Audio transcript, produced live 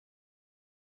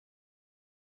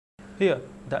Here,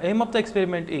 the aim of the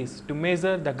experiment is to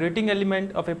measure the grating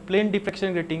element of a plane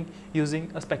diffraction grating using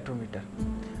a spectrometer.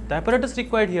 The apparatus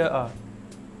required here are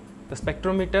the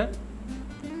spectrometer,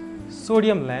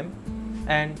 sodium lamp,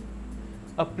 and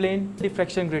a plane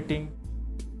diffraction grating.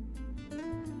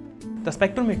 The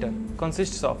spectrometer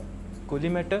consists of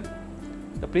collimator,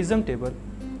 the prism table,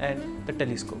 and the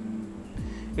telescope.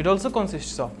 It also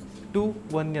consists of two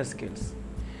vernier scales.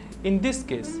 In this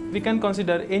case, we can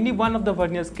consider any one of the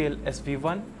vernier scale as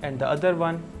V1 and the other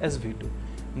one as V2.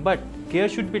 But care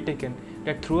should be taken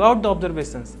that throughout the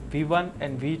observations, V1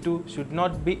 and V2 should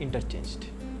not be interchanged.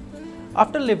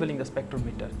 After leveling the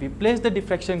spectrometer, we place the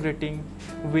diffraction grating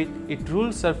with its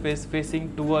ruled surface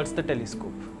facing towards the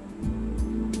telescope.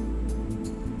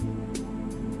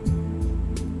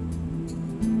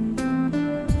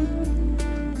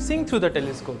 Seeing through the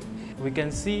telescope, we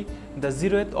can see the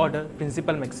 0th order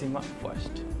principal maxima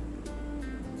first.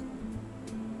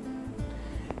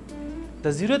 The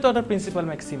 0th order principal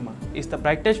maxima is the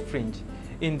brightest fringe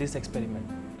in this experiment.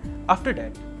 After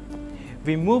that,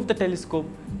 we move the telescope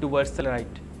towards the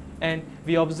right and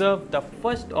we observe the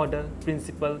first order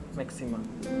principal maxima.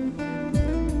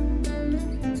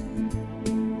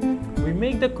 We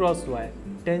make the cross wire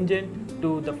tangent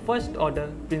to the first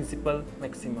order principal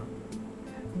maxima.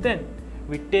 Then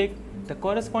we take the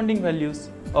corresponding values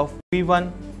of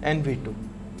V1 and V2.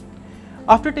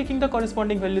 After taking the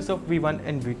corresponding values of V1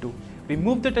 and V2, we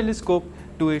move the telescope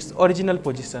to its original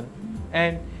position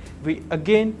and we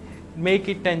again make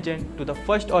it tangent to the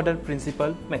first order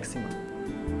principal maxima.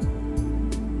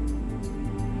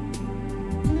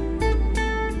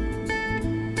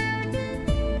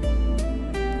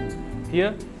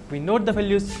 Here we note the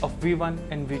values of V1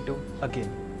 and V2 again.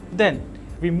 Then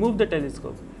we move the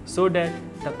telescope so that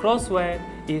the cross wire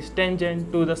is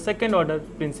tangent to the second order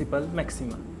principal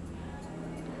maxima.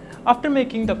 After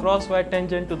making the cross wire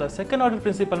tangent to the second order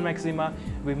principal maxima,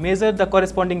 we measure the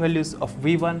corresponding values of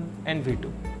V1 and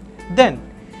V2. Then,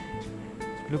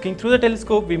 looking through the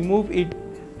telescope, we move it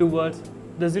towards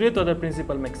the 0th order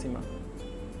principal maxima.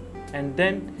 And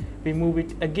then we move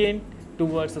it again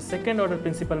towards the second order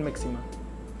principal maxima.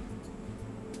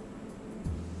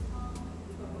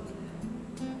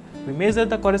 We measure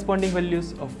the corresponding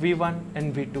values of V1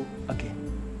 and V2 again.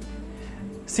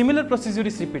 Similar procedure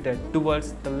is repeated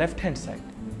towards the left hand side.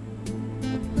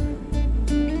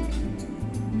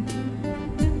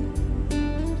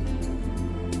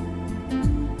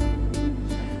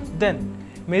 Then,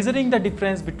 measuring the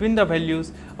difference between the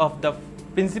values of the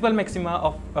principal maxima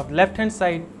of left hand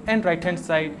side and right hand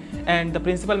side and the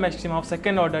principal maxima of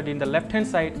second order in the left hand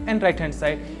side and right hand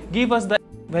side give us the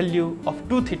value of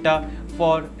 2 theta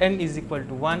for n is equal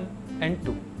to 1 and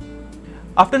 2.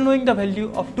 After knowing the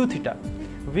value of 2 theta,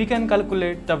 we can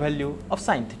calculate the value of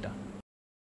sin theta.